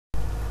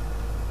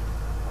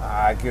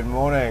Good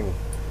morning.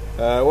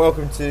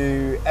 Welcome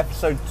to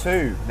episode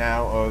 2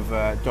 now of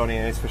Donnie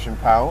and his Fishing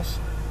Pals.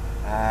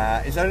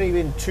 It's only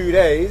been 2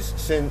 days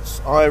since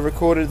I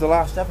recorded the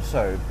last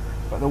episode,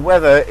 but the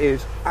weather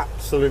is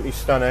absolutely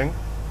stunning.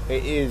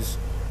 It is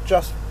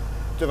just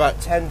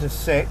about 10 to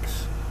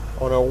 6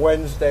 on a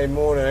Wednesday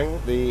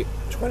morning, the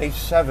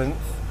 27th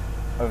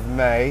of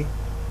May.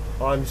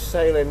 I'm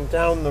sailing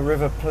down the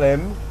River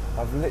Plym.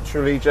 I've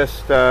literally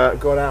just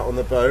got out on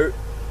the boat.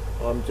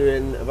 I'm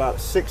doing about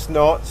 6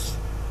 knots.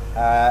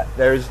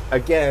 There is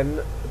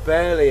again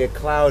barely a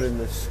cloud in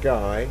the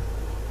sky.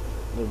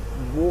 The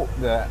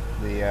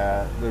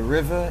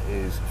river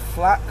is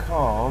flat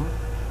calm,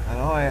 and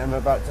I am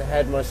about to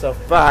head myself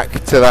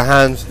back to the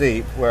Hands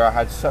Deep, where I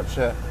had such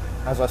a,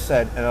 as I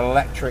said, an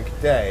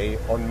electric day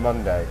on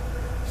Monday.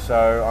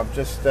 So I'm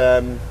just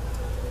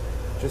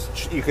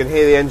you can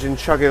hear the engine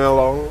chugging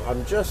along.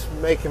 I'm just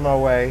making my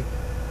way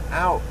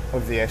out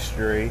of the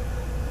estuary,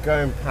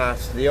 going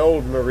past the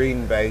old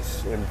marine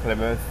base in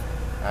Plymouth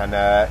and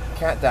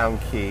Catdown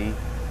Quay,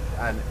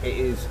 and it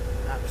is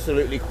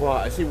absolutely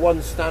quiet. I see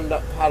one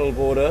stand-up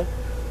paddleboarder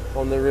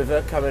on the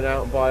river coming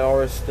out by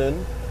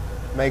Orriston,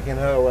 making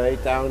her way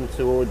down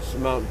towards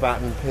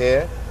Mountbatten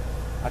Pier.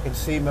 I can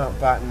see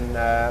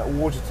Mountbatten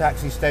water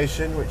taxi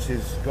station, which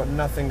has got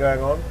nothing going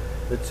on.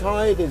 The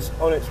tide is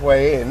on its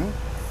way in,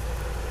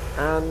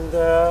 and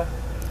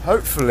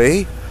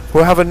hopefully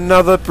we'll have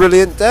another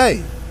brilliant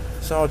day.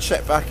 So I'll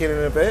check back in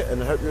a bit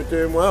and hope you're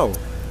doing well.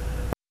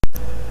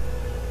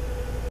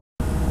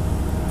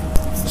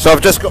 So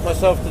I've just got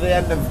myself to the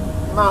end of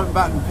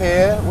Mountbatten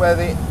Pier, where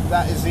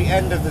that is the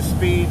end of the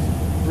speed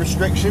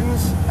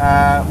restrictions.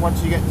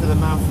 Once you get to the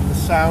mouth of the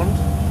Sound,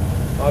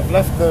 I've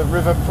left the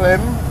River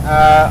Plym.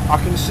 I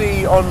can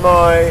see on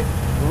my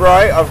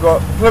right I've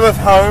got Plymouth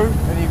Hoe,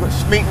 and you've got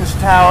Smeaton's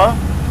Tower.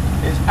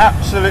 It's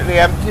absolutely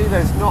empty.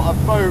 There's not a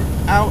boat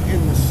out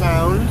in the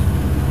Sound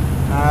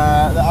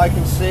that I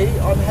can see.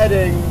 I'm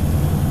heading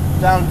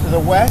down to the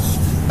west,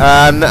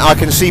 and I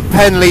can see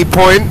Penley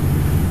Point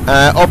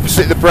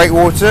opposite the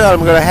breakwater. I'm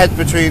going to head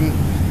between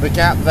the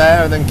gap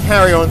there and then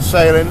carry on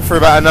sailing for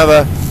about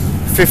another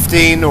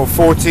 15 or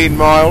 14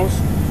 miles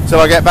till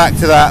I get back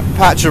to that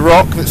patch of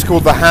rock that's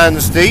called the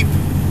Hands Deep.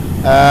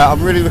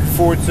 I'm really looking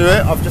forward to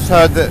it. I've just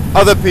heard that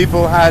other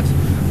people had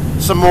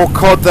some more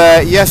cod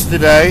there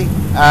yesterday,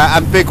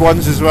 and big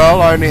ones as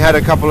well. I only had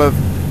a couple of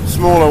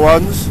smaller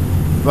ones,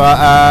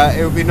 but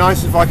it would be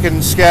nice if I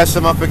can scare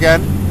some up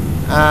again.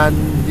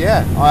 And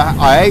yeah,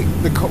 I ate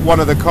one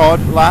of the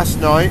cod last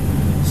night,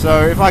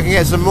 so if I can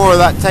get some more of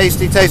that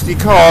tasty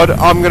cod,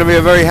 I'm going to be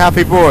a very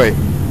happy boy.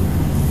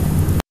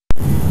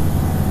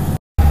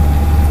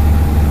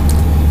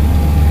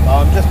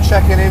 I'm just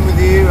checking in with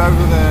you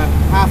over the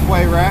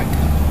halfway wreck.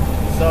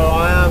 So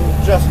I am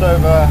just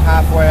over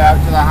halfway out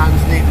to the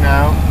Hands Deep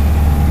now.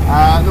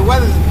 The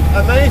weather's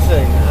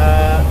amazing.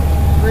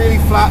 Really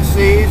flat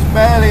seas,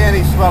 barely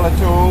any swell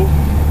at all,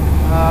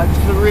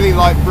 just a really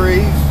light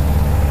breeze.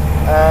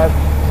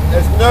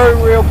 There's no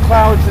real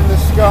clouds in the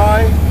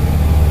sky.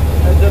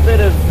 There's a bit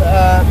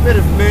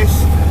of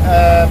mist,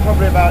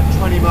 probably about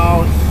 20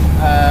 miles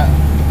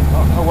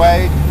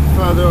away,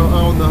 further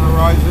on the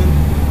horizon,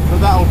 but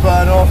that'll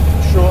burn off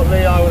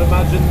shortly, I would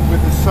imagine,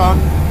 with the sun.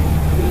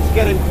 It's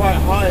getting quite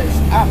high. It's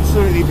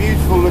absolutely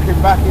beautiful looking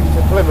back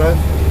into Plymouth.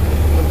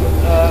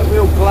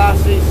 Real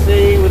glassy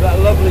sea with that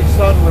lovely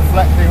sun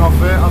reflecting off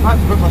it. I've had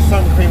to put my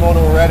sun cream on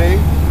already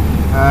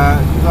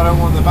because I don't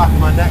want the back of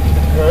my neck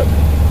to cook.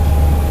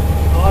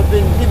 I've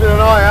been keeping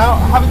an eye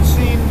out. I haven't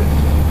seen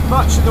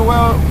much in the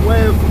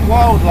way of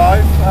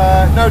wildlife.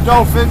 No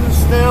dolphins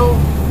still.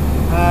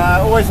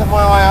 Always have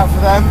my eye out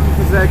for them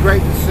because they're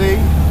great to see.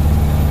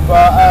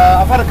 But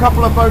I've had a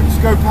couple of boats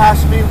go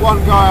past me.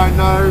 One guy I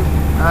know,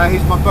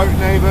 he's my boat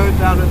neighbour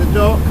down at the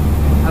dock,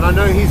 and I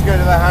know he's going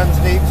to the Hands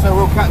Deep, so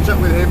we'll catch up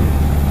with him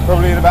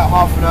probably in about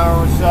half an hour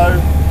or so.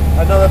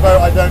 Another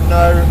boat I don't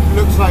know,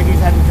 looks like he's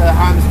heading to the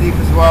Hands Deep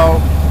as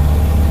well.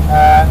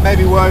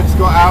 Maybe word's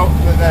got out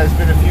that there's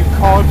been a few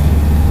cod,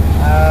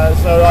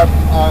 so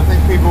I think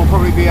people will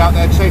probably be out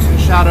there chasing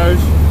shadows,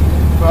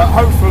 but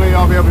hopefully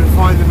I'll be able to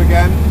find them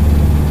again.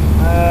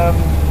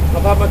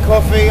 I've had my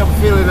coffee, I'm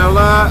feeling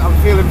alert, I'm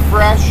feeling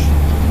fresh,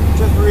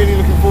 just really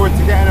looking forward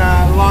to getting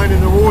a line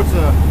in the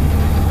water.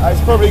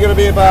 It's probably going to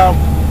be about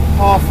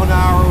half an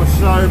hour or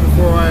so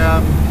before I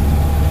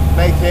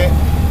make it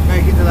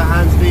to the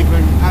Hands Deep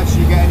and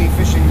actually get any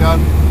fishing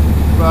done.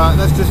 But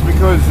that's just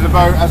because the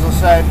boat, as I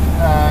said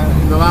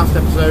in the last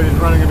episode, is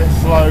running a bit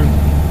slow.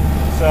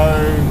 So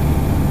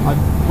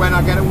when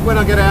I get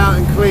it out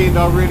and cleaned,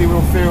 I really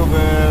will feel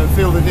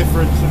the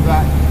difference of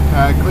that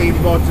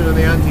clean bottom and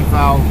the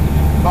anti-foul.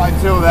 But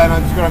until then,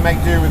 I'm just going to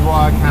make do with what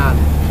I can.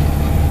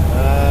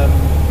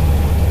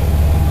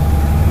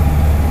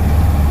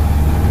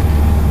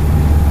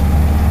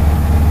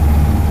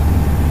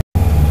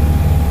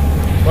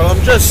 Well,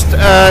 I'm just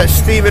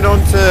steaming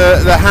onto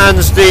the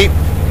Hands Deep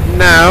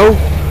now.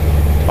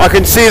 I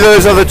can see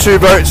those other 2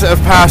 boats that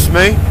have passed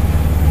me,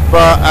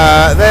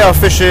 but they are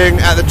fishing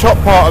at the top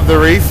part of the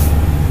reef,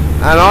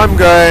 and I'm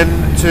going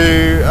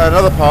to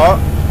another part,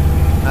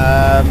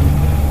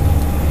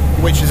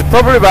 which is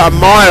probably about a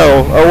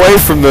mile away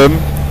from them.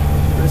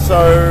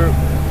 So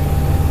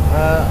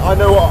I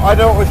know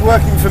what was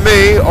working for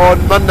me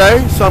on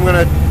Monday, so I'm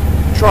going to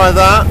try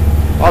that.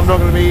 I'm not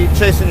going to be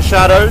chasing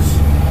shadows,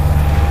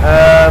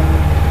 and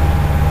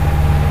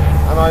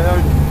I know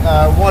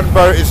one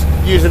boat is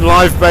using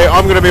live bait.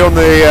 I'm going to be on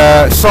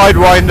the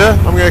Sidewinder.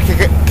 I'm going to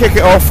kick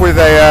it off with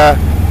a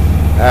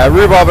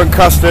rhubarb and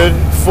custard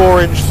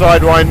 4-inch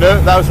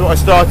Sidewinder. That was what I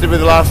started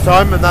with the last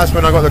time, and that's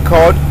when I got the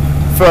cod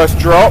first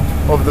drop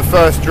of the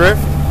first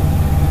drift.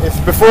 It's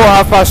before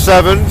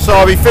 7:30, so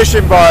I'll be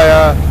fishing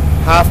by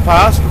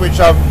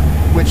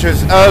 7:30, which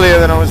is earlier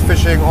than I was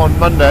fishing on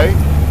Monday,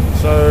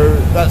 so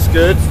that's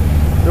good.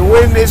 The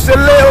wind is a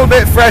little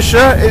bit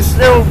fresher. It's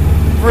still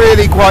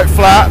really quite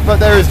flat, but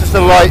there is just a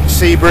light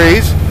sea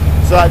breeze,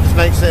 so that just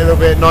makes it a little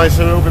bit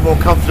nicer, a little bit more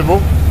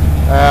comfortable.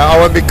 I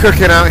won't be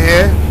cooking out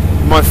here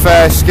with my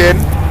fair skin,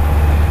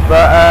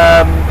 but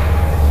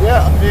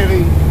yeah, I'm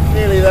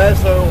nearly there,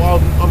 so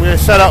I'm going to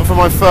set up for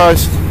my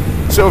first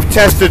sort of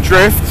tester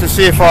drift to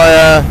see if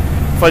I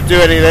do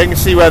anything,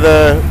 see where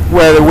the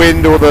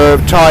wind or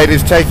the tide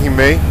is taking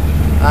me,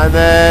 and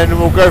then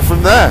we'll go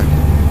from there.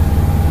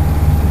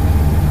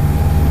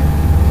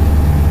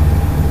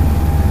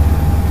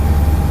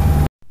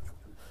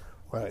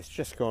 Well, it's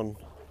just gone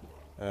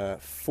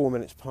 4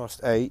 minutes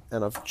past 8,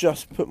 and I've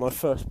just put my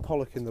first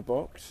pollock in the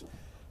box.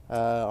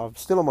 I'm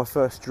still on my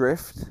first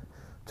drift.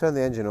 Turned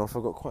the engine off.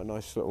 I've got quite a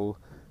nice little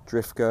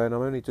drift going.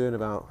 I'm only doing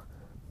about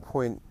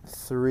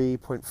 0.3,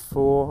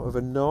 0.4 of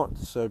a knot,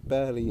 so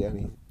barely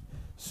any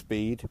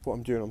speed. What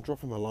I'm doing, I'm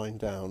dropping my line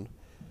down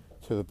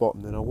to the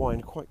bottom, then I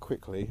wind quite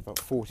quickly, about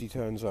 40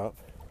 turns up,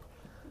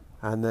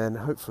 and then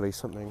hopefully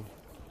something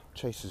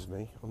chases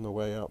me on the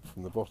way up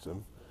from the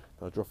bottom.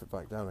 I'll drop it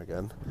back down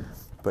again.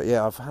 But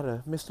yeah,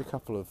 I've missed a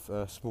couple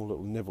of small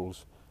little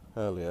nibbles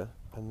earlier,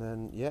 and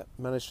then yeah,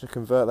 managed to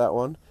convert that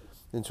one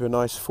into a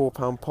nice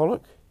 4-pound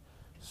pollock.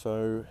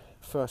 So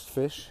first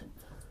fish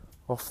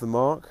off the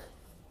mark,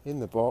 in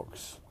the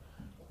box,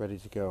 ready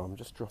to go. I'm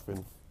just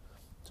dropping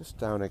just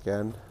down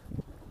again.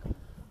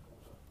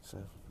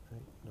 7, 8,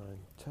 9,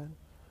 10,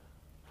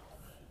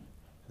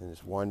 and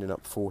it's winding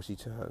up 40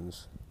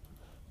 turns.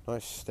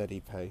 Nice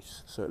steady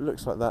pace. So it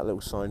looks like that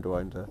little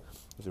Sidewinder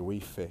is a wee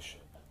fish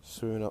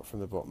swimming up from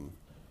the bottom,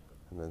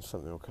 and then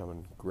something will come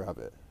and grab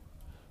it,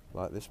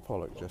 like this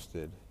pollock just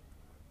did.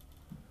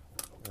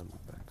 And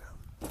back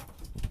down.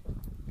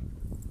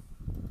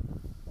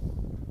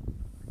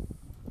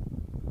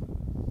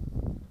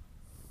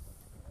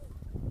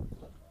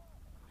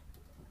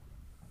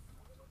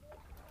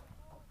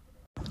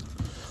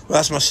 Well,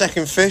 that's my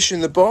second fish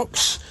in the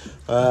box.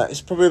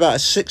 It's probably about a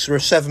 6 or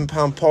a 7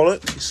 pound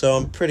pollock, so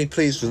I'm pretty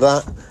pleased with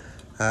that.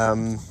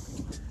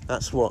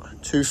 That's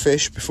what, 2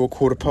 fish before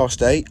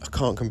 8:15. I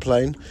can't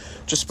complain.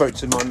 Just spoke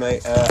to my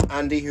mate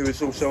Andy, who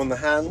is also on the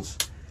hands.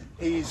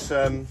 He's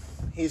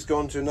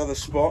gone to another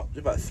spot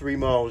about 3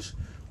 miles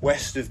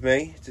west of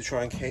me to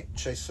try and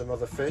chase some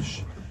other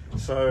fish.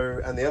 So,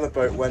 and the other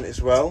boat went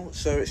as well.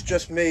 So it's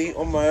just me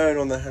on my own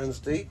on the Hands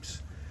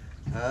Deeps,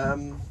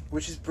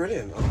 which is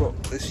brilliant. I've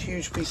got this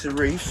huge piece of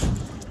reef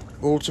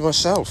all to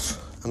myself,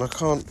 and I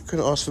couldn't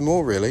ask for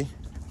more, really.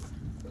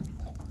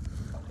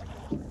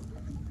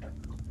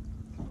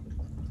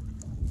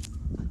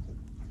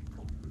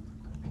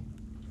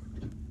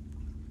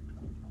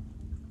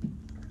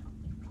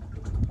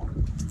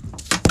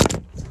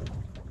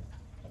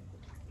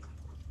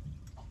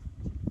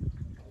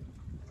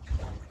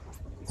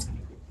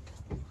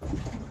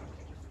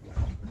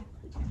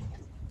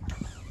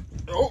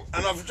 Oh,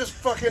 and I've just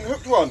fucking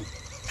hooked one.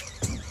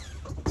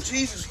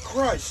 Jesus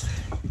Christ.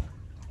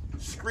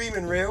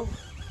 Screaming reel.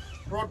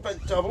 Rod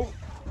bent double.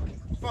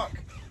 Fuck.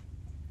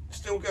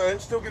 Still going,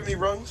 still giving me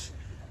runs.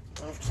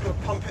 I've just got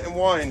to pump it and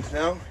wind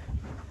now.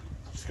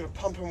 Just got to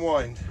pump and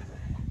wind.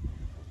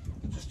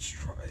 Just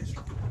try it.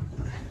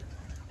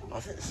 I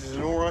think this is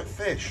an alright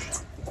fish.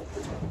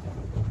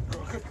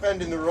 Got a good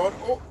bend in the rod.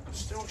 Oh,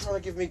 still trying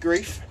to give me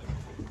grief.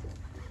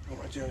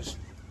 What I do is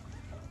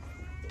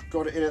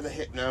got it in at the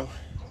hip now.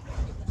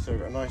 So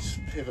we've got a nice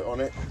pivot on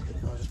it.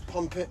 I'll just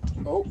pump it,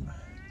 oh,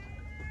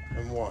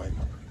 and wind.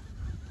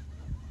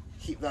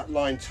 Keep that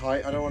line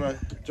tight. I don't want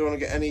to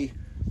get any.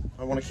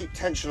 I want to keep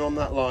tension on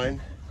that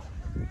line,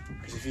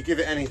 because if you give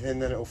it anything,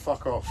 then it'll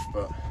fuck off.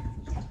 But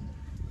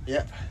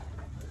yep,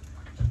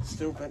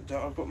 still bent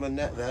down. I've got my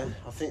net there.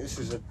 I think this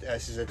is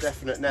a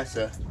definite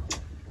netter.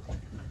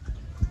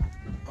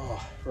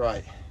 Oh,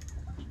 right.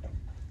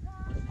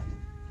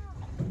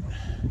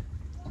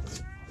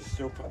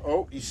 Still.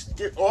 Oh,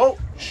 oh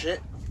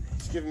shit.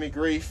 Giving me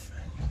grief.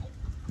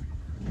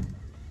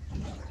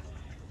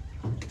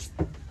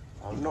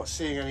 I'm not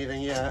seeing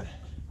anything yet.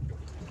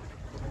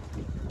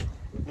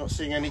 Not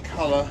seeing any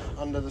colour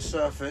under the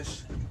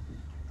surface.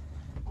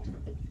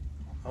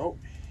 Oh,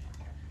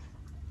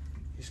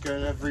 he's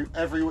going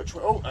every which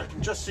way. Oh, I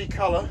can just see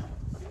colour.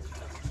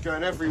 He's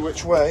going every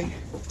which way.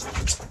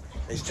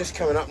 He's just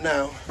coming up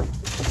now.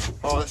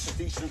 Oh, that's a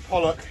decent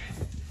pollock.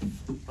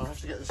 I have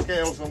to get the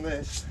scales on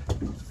this.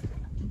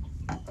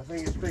 I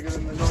think it's bigger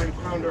than the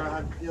 9-pounder I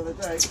had the other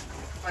day.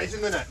 Oh, he's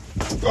in the net.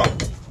 Oh,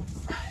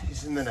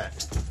 he's in the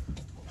net.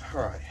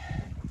 All right.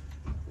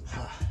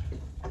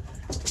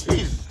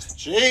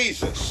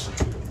 Jesus.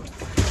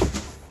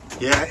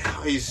 Yeah,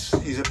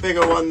 he's a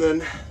bigger one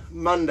than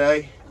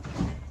Monday.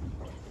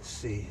 Let's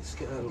see, let's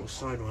get that little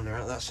sidewinder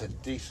out. That's a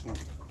decent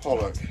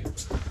pollock.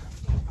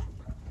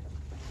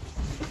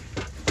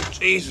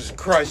 Jesus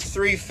Christ,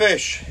 3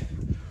 fish,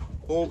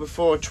 all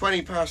before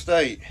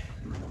 8:20.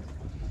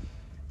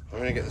 I'm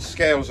gonna get the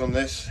scales on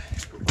this,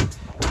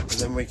 and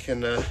then we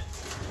can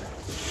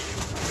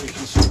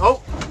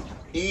oh,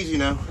 easy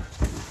now.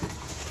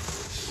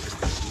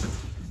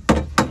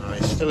 No,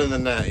 he's still in the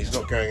net, he's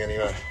not going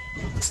anywhere.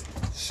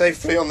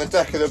 Safely on the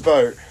deck of the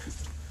boat.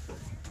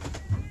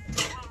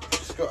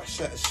 Just got a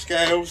set of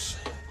scales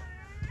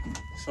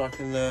so I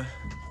can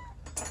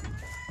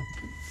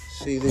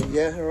see the,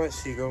 yeah, all right,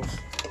 seagulls.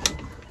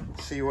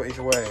 See what he's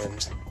weighing.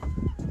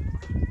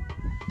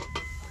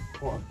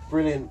 What a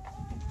brilliant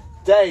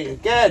day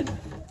again.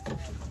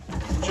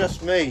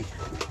 Just me.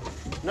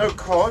 No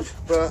cod,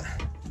 but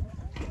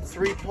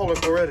 3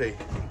 pollock already.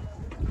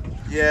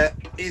 Yeah,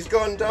 he's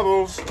gone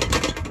doubles.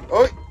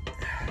 Oh,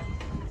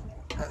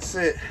 that's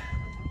it.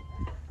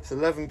 It's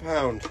 11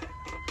 pound.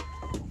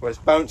 Well, it's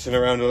bouncing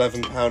around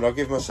 11 pound. I'll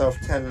give myself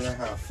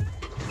 10.5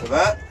 for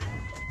that.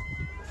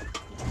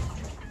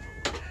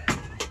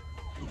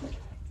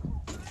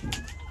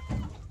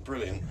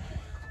 Brilliant.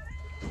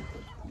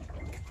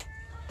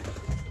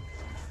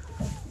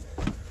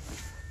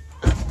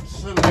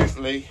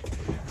 Absolutely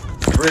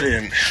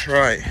brilliant.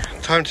 Right,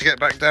 time to get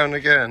back down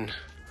again.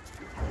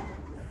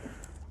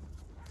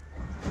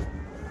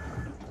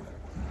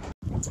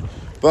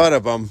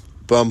 Bada bum,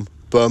 bum,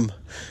 bum.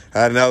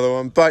 Had another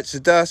one, bites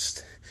of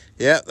dust.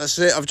 Yeah, that's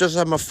it. I've just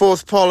had my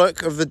 4th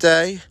pollock of the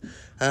day,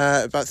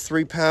 about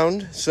 3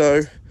 pound.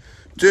 So,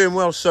 doing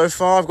well so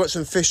far. I've got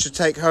some fish to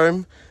take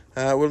home.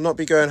 Will not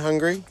be going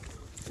hungry.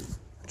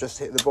 Just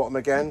hit the bottom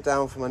again,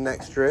 down for my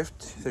next drift.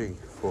 3,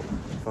 4,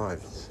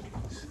 5, 6,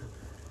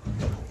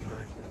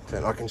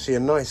 7. I can see a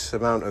nice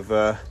amount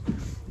of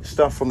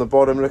stuff on the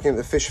bottom looking at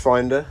the fish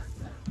finder.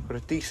 Got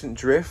a decent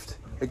drift.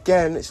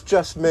 Again, it's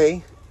just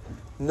me.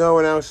 No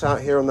one else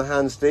out here on the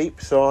Hands Deep,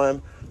 so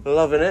I'm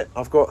loving it.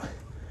 I've got,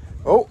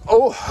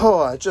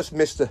 oh, I just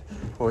missed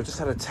I just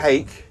had a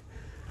take.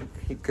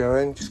 Keep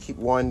going, just keep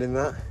winding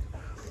that.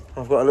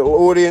 I've got a little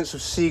audience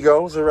of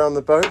seagulls around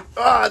the boat.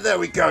 Ah, there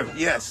we go,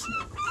 yes.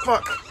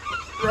 Fuck,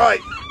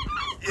 right,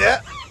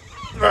 yeah.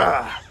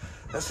 Ah,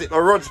 that's it, my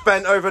rod's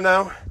bent over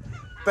now.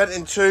 Bent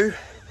in 2.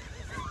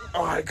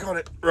 Oh, I got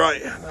it,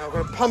 right. Now I've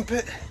got to pump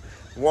it,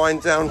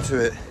 wind down to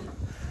it.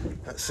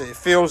 That's it, it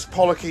feels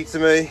pollocky to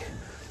me.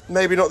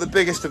 Maybe not the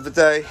biggest of the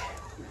day,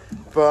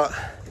 but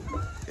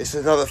it's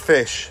another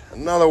fish,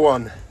 another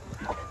one.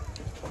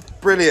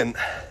 Brilliant.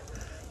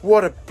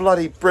 What a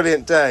bloody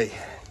brilliant day.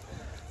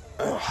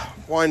 Oh,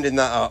 winding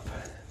that up.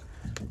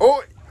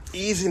 Oh,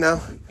 easy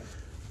now.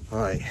 All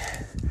right.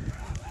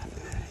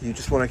 You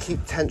just want to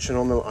keep tension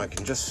on the, I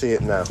can just see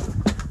it now.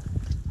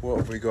 What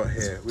have we got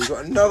here? We've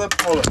got another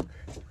pollock.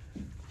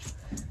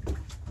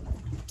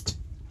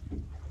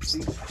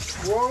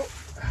 Whoa.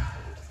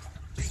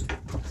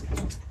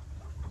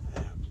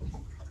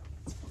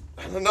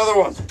 And another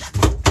one.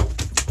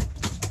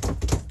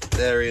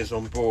 There he is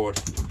on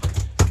board.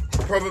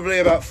 Probably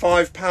about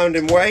 5 pound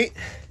in weight.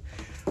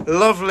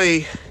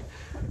 Lovely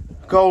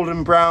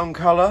golden brown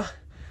colour.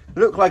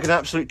 Looked like an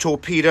absolute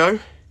torpedo.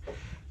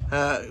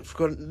 I've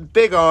got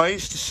big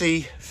eyes to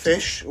see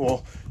fish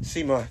or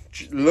see my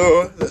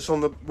lure that's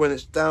on the when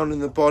it's down in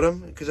the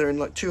bottom because they're in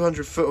like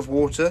 200 foot of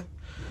water.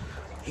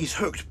 He's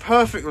hooked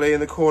perfectly in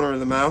the corner of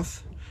the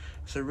mouth,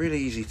 so really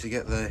easy to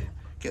get the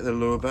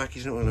lure back.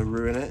 He's not going to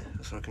ruin it,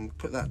 so I can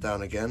put that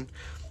down again.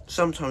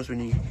 Sometimes when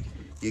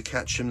you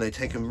catch them, they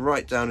take them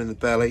right down in the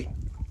belly,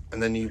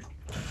 and then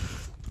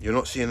you're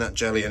not seeing that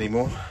jelly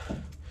anymore.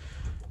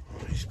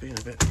 Oh, he's being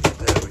a bit.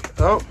 There we go.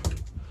 Oh,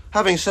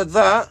 having said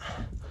that,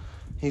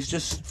 he's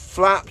just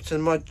flapped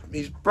and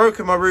he's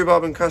broken my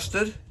rhubarb and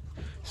custard.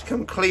 It's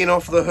come clean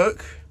off the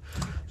hook,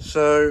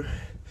 so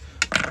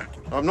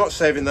I'm not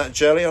saving that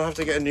jelly. I'll have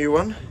to get a new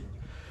one.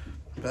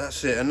 But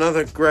that's it.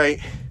 Another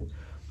great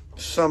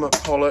summer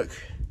pollock.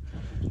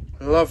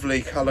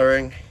 Lovely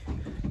colouring.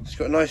 It's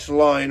got a nice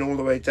line all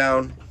the way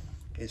down.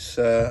 It's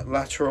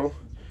lateral.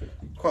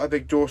 Quite a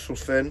big dorsal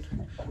fin.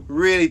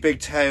 Really big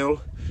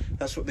tail.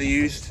 That's what they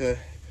use to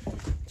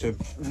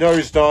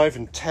nosedive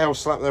and tail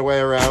slap their way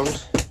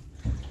around.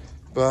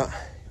 But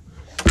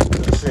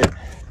that's it.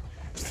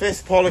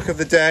 5th pollock of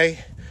the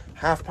day,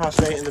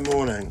 8:30 in the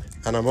morning,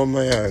 and I'm on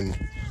my own.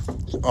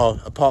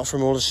 Oh, apart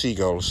from all the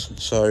seagulls.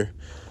 So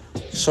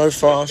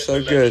far,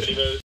 so good.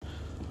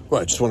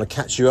 Well, I just want to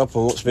catch you up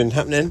on what's been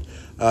happening.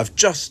 I've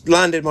just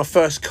landed my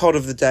first cod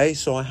of the day,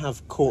 so I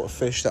have caught a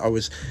fish that I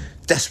was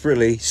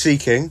desperately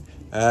seeking.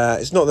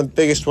 It's not the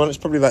biggest one, it's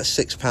probably about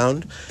 6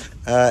 pound.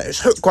 It's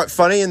hooked quite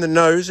funny in the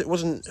nose. It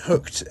wasn't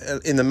hooked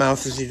in the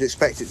mouth as you'd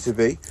expect it to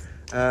be.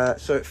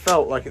 So it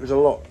felt like it was a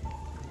lot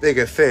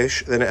bigger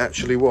fish than it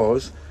actually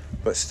was,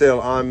 but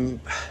still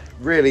I'm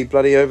really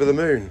bloody over the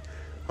moon.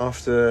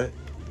 After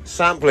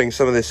sampling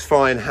some of this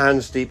fine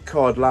hands deep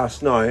cod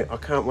last night, I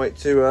can't wait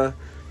to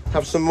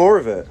have some more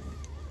of it.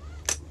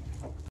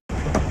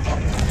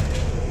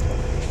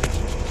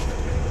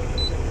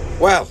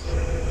 Well,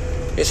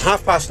 it's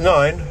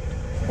 9:30.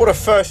 What a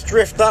first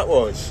drift that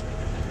was.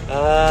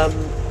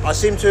 I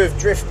seem to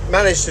have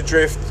managed to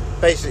drift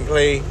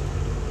basically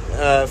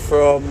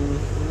from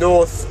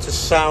north to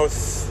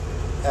south,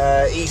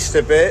 east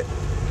a bit,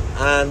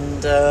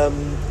 and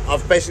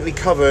I've basically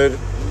covered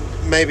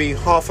maybe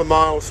half a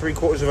mile,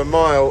 3/4 of a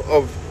mile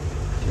of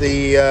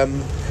the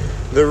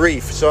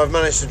reef. So I've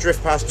managed to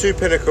drift past 2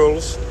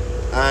 pinnacles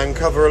and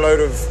cover a load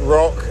of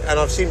rock, and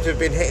I've seemed to have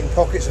been hitting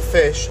pockets of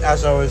fish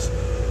as I was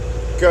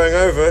going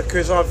over,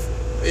 because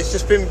it's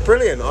just been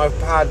brilliant. I've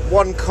had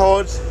 1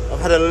 cod,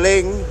 I've had a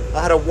ling,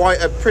 I had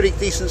a pretty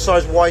decent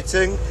sized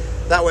whiting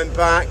that went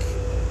back.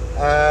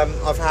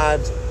 I've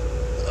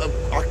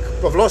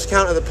lost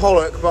count of the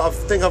pollock, but I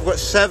think I've got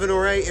 7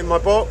 or 8 in my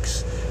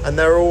box, and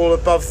they're all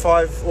above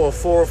 4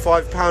 or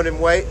 5 pound in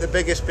weight, the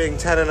biggest being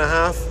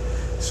 10.5.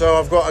 So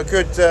I've got a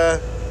good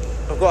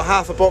I've got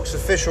half a box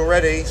of fish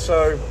already.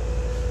 So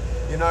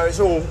you know,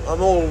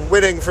 I'm all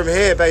winning from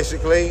here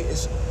basically.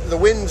 The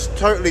wind's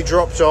totally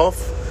dropped off.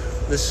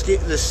 The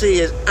sea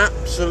is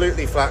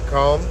absolutely flat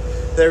calm.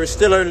 There is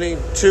still only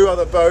 2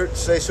 other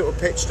boats. They sort of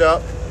pitched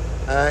up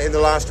in the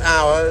last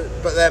hour,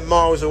 but they're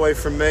miles away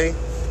from me.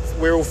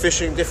 We're all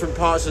fishing different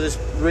parts of this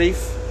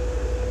reef.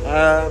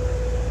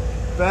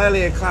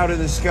 Barely a cloud in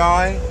the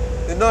sky.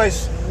 The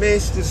nice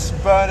mist is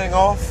burning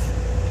off.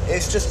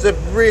 It's just a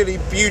really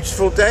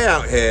beautiful day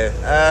out here.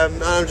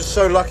 And I'm just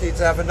so lucky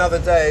to have another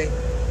day,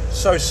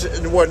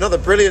 another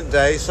brilliant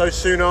day so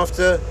soon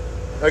after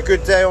a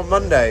good day on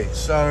Monday.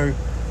 So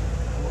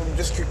I'm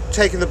just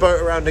taking the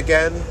boat around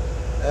again.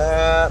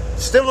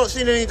 Still not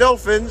seen any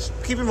dolphins.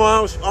 Keeping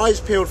my eyes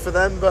peeled for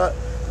them, but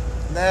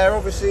they're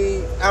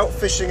obviously out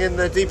fishing in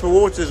the deeper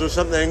waters or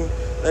something.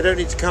 They don't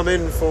need to come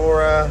in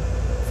for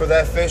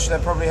their fish. They're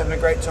probably having a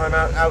great time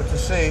out to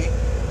sea.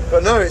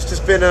 But no, it's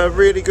just been a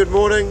really good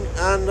morning,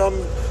 and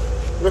I'm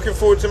looking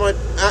forward to my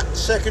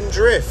second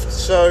drift.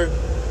 So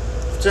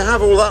to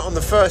have all that on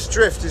the first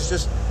drift is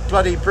just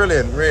bloody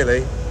brilliant,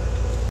 really.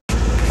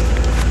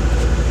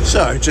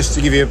 So just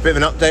to give you a bit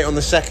of an update on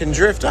the second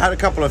drift, I had a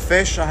couple of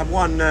fish. I had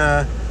one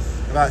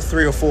about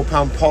 3 or 4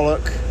 pound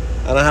pollock,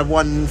 and I had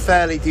one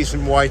fairly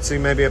decent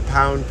whiting, maybe a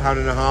pound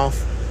and a half.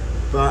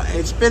 But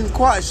it's been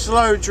quite a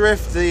slow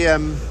drift.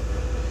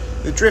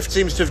 The drift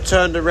seems to have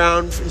turned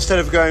around. Instead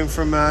of going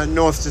from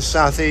north to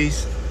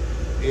southeast,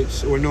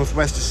 or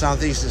northwest to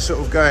southeast, it's sort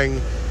of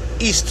going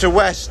east to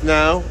west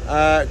now,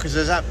 because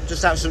there's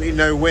just absolutely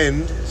no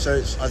wind.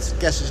 So I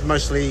guess it's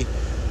mostly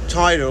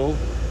tidal.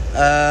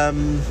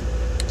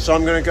 So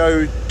I'm going to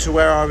go to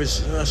where I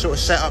sort of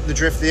set up the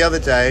drift the other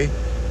day,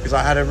 because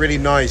I had a really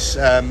nice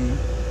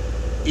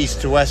east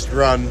to west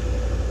run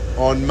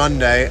on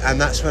Monday, and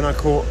that's when I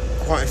caught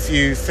quite a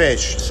few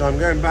fish. So I'm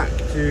going back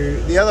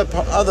to the other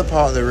part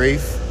of the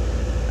reef.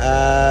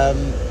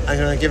 I'm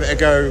going to give it a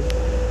go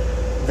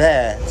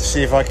there to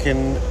see if I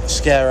can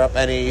scare up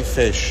any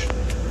fish.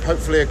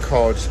 Hopefully a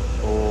cod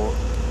or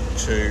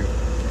 2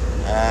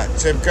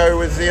 to go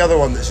with the other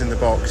one that's in the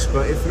box.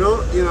 But if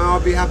not, you know, I'll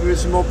be happy with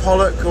some more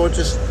pollock, or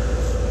just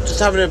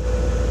having a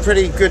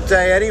pretty good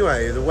day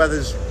anyway. The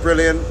weather's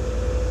brilliant.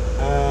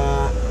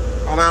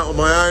 I'm out on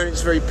my own.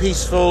 It's very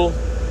peaceful.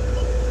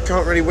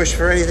 Can't really wish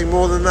for anything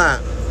more than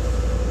that.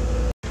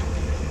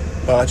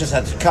 Well, I just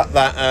had to cut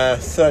that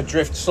third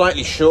drift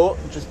slightly short,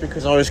 just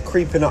because I was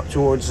creeping up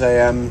towards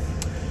a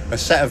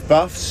set of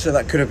buffs, so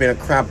that could have been a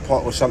crab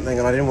pot or something,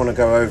 and I didn't want to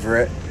go over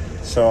it.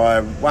 So I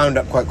wound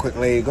up quite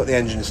quickly, got the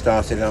engine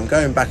started, and I'm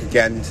going back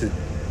again to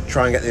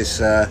try and get this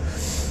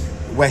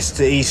west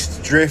to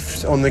east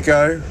drift on the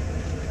go.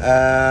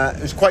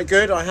 It was quite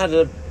good. I had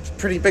a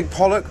pretty big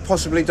pollock,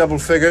 possibly double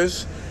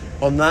figures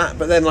on that,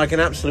 but then, like an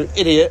absolute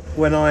idiot,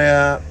 when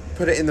I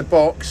put it in the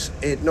box,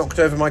 it knocked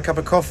over my cup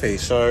of coffee.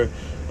 So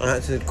I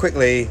had to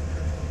quickly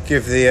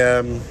give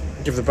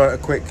the boat a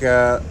quick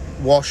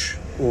wash,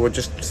 or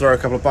just throw a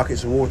couple of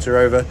buckets of water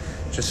over,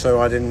 just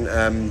so I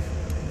didn't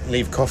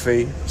leave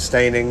coffee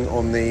staining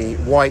on the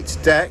white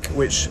deck,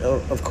 which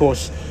of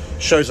course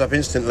shows up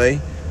instantly.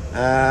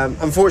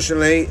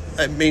 Unfortunately,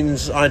 it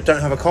means I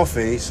don't have a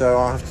coffee, so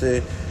I'll have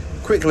to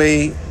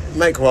quickly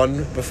make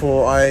one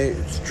before I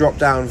drop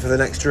down for the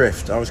next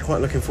drift. I was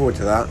quite looking forward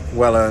to that.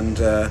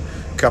 Well-earned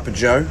cup of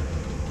joe.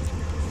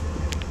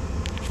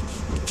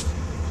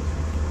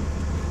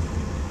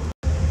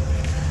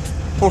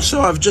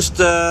 Also, I've just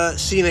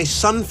seen a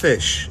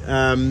sunfish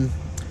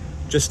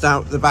just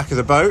out the back of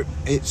the boat.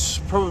 It's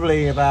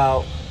probably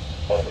about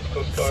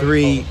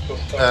 3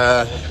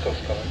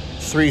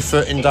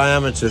 foot in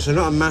diameter, so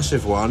not a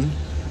massive one.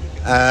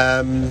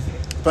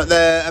 But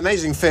they're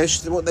amazing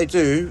fish. What they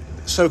do,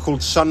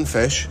 so-called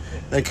sunfish,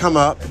 they come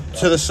up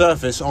to the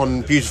surface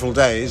on beautiful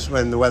days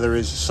when the weather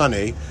is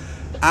sunny,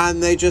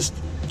 and they just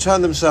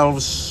turn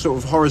themselves sort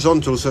of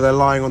horizontal, so they're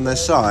lying on their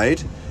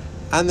side,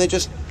 and they're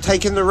just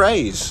taking the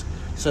rays.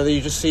 So that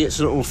you just see its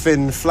little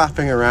fin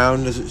flapping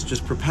around as it's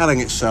just propelling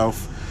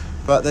itself.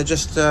 But they're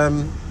just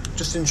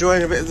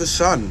enjoying a bit of the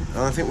sun. And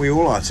I think we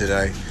all are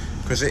today,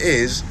 because it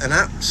is an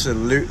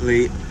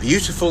absolutely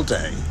beautiful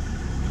day.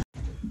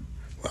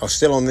 Well,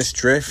 still on this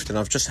drift, and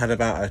I've just had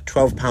about a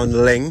 12-pound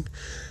ling,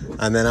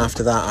 and then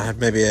after that I had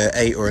maybe a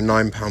 8 or a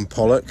 9-pound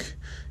pollock.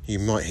 You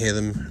might hear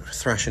them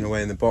thrashing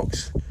away in the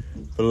box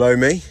below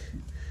me,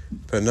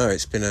 but no,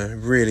 it's been a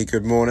really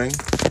good morning.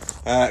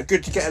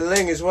 Good to get a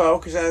ling as well,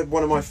 because they're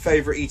one of my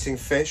favourite eating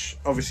fish,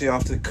 obviously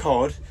after the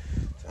cod.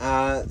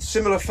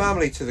 Similar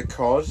family to the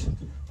cod,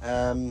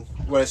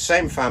 well,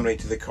 same family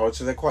to the cod,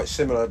 so they're quite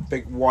similar.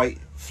 Big white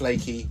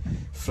flaky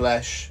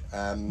flesh.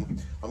 I'm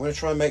going to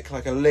try and make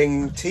like a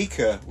ling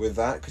tikka with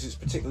that, because it's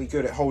particularly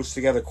good. It holds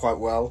together quite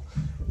well,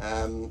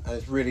 and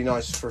it's really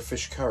nice for a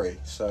fish curry.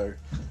 So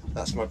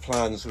that's my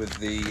plans with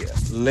the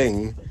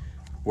ling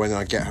when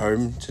I get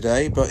home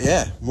today. But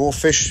yeah, more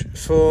fish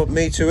for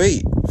me to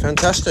eat.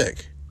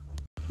 Fantastic.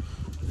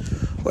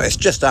 Well, it's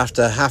just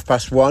after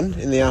 1:30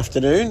 in the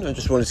afternoon. I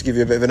just wanted to give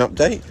you a bit of an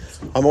update.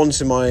 I'm on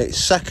to my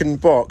second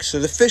box. So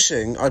the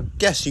fishing, I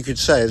guess you could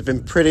say, has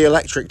been pretty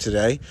electric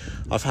today.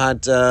 I've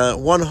had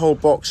one whole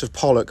box of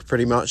pollock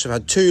pretty much. I've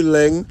had 2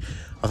 ling.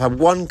 I've had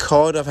 1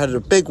 cod. I've had a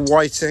big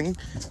whiting.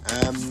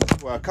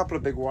 Well, a couple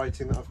of big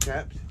whiting that I've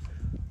kept.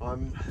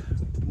 I'm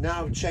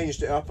now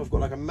changed it up. I've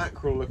got like a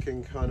mackerel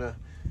looking kind of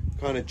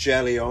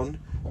jelly on,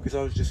 because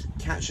I was just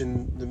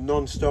catching them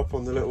non-stop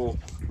on the little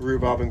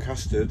rhubarb and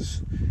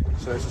custards.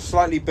 So it's a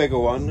slightly bigger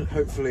one.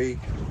 Hopefully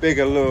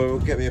bigger lure will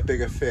get me a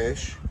bigger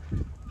fish.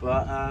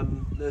 But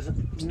there's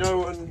no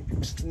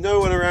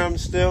one around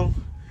still.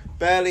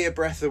 Barely a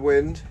breath of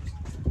wind.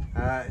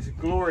 It's a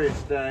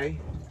glorious day.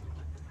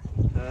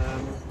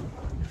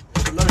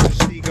 Loads of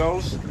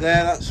seagulls.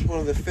 There, that's one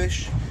of the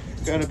fish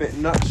going a bit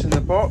nuts in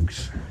the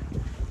box.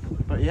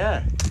 But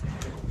yeah,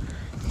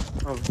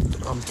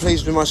 I'm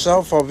pleased with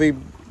myself. I'll be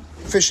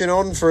fishing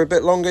on for a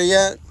bit longer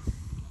yet.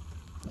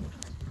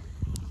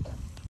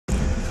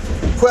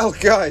 Well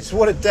guys,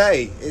 what a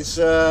day. It's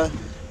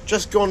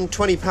just gone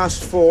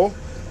 4:20,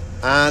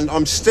 and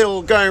I'm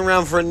still going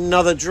around for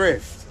another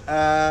drift.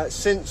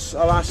 Since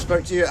I last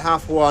spoke to you at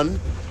 1:30,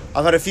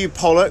 I've had a few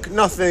pollock,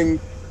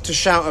 nothing to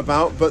shout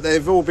about, but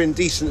they've all been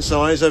decent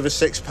size, over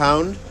 6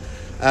 pound.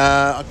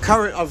 I've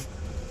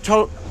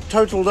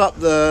totaled up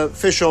the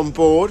fish on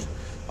board.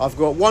 I've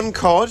got 1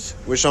 cod,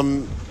 which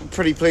I'm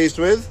pretty pleased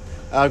with.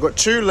 I've got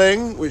 2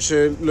 ling, which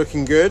are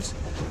looking good,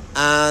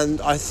 and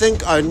I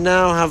think I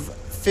now have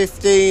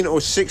 15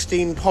 or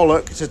 16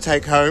 pollock to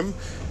take home.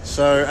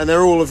 So, and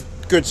they're all of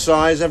good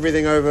size,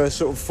 everything over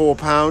sort of 4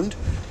 pound,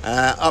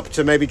 up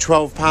to maybe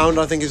 12 pound,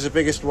 I think is the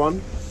biggest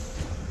one.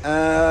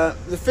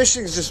 The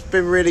fishing's just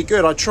been really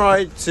good. I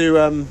tried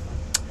to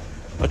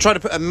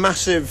put a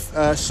massive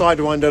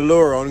sidewinder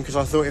lure on, because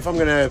I thought if I'm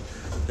gonna,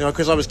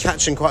 because I was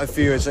catching quite a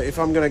few, so if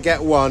I'm gonna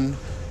get one,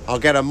 I'll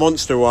get a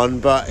monster one,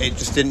 but it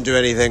just didn't do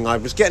anything. I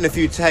was getting a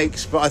few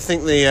takes, but I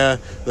think the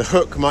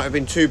hook might have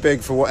been too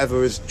big for whatever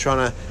was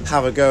trying to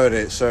have a go at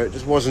it, so it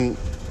just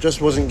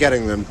wasn't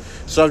getting them.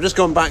 So I've just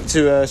gone back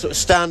to a sort of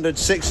standard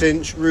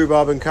 6-inch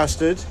rhubarb and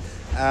custard,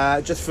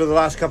 just for the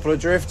last couple of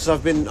drifts.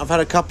 I've had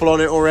a couple on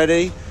it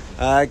already,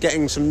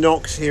 getting some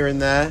knocks here and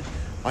there.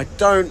 I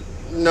don't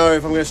know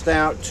if I'm going to stay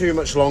out too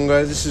much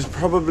longer. This is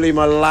probably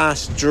my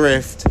last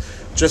drift,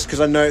 just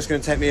because I know it's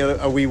going to take me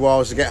a wee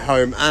while to get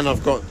home, and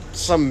I've got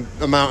some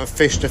amount of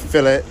fish to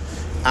fill it,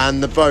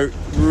 and the boat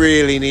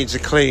really needs a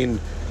clean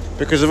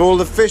because of all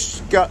the fish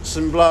guts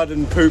and blood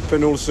and poop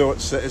and all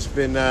sorts that has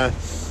been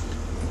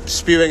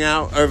spewing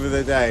out over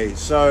the day.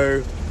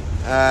 So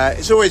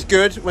it's always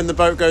good when the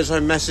boat goes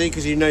home messy,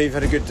 because you know you've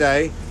had a good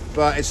day,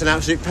 but it's an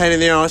absolute pain in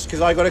the arse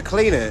because I got to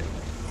clean it,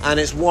 and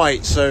it's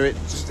white, so it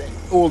just,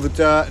 all the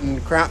dirt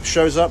and crap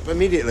shows up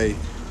immediately.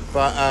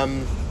 But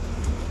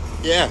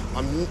yeah,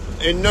 I'm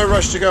in no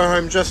rush to go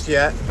home just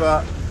yet,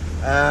 but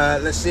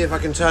let's see if I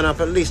can turn up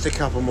at least a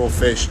couple more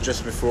fish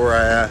just before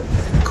I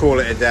call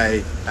it a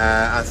day.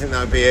 I think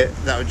that would be it.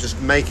 That would just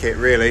make it,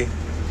 really.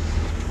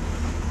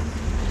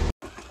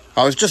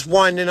 I was just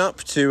winding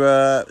up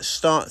to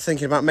start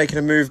thinking about making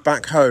a move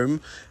back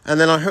home, and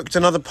then I hooked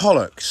another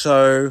pollock,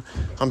 so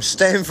I'm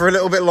staying for a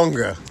little bit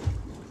longer.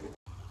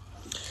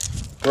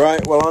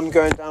 Right, well, I'm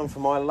going down for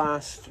my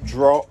last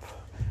drop.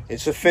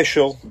 It's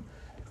official.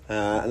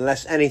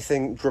 Unless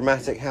anything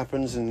dramatic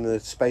happens in the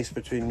space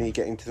between me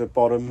getting to the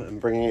bottom and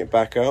bringing it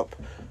back up,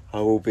 I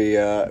will be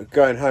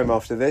going home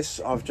after this.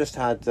 I've just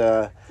had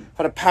a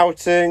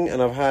pouting,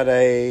 and I've had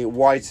a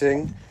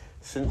whiting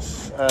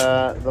since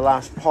the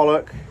last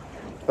pollock,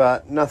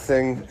 but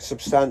nothing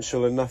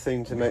substantial and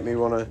nothing to make me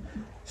want to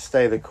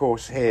stay the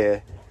course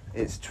here.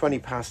 It's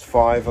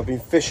 5:20. I've been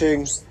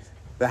fishing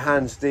the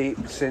hands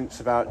deep since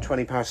about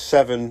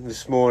 7:20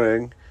 this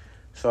morning,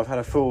 so I've had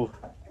a full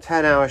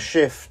 10-hour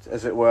shift,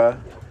 as it were.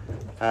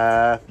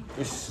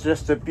 It's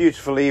just a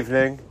beautiful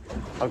evening.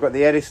 I've got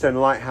the Eddystone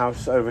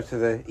Lighthouse over to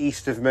the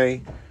east of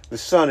me. The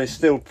sun is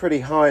still pretty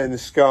high in the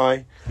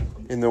sky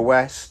in the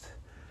west.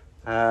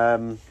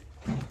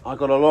 I've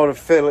got a lot of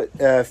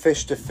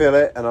fish to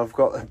fillet, and I've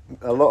got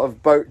a lot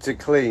of boat to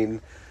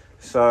clean.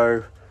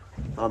 So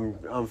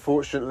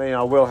unfortunately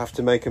I will have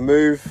to make a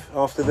move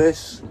after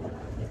this.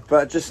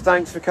 But just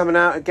thanks for coming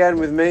out again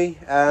with me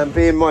and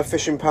being my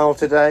fishing pal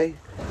today.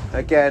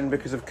 Again,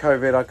 because of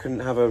COVID, I couldn't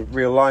have a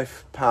real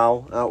life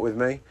pal out with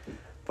me.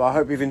 But I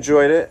hope you've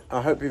enjoyed it.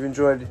 I hope you've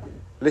enjoyed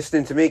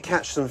listening to me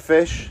catch some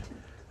fish.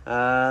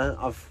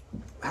 I've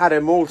had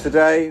them all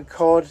today: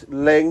 cod,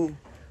 ling,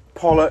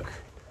 pollock,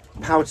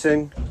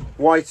 pouting,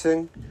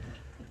 whiting.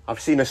 I've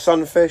seen a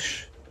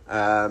sunfish.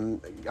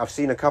 I've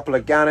seen a couple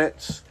of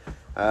gannets.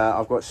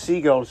 I've got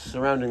seagulls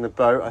surrounding the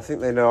boat. I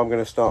think they know I'm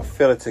going to start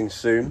filleting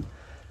soon.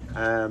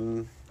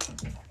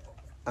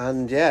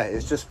 And yeah,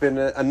 it's just been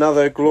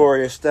another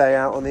glorious day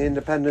out on the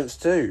Independence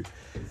too.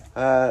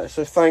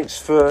 So thanks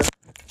for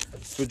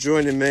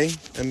joining me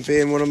and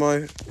being one of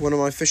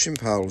my fishing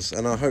pals,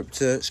 and I hope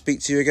to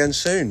speak to you again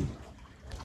soon.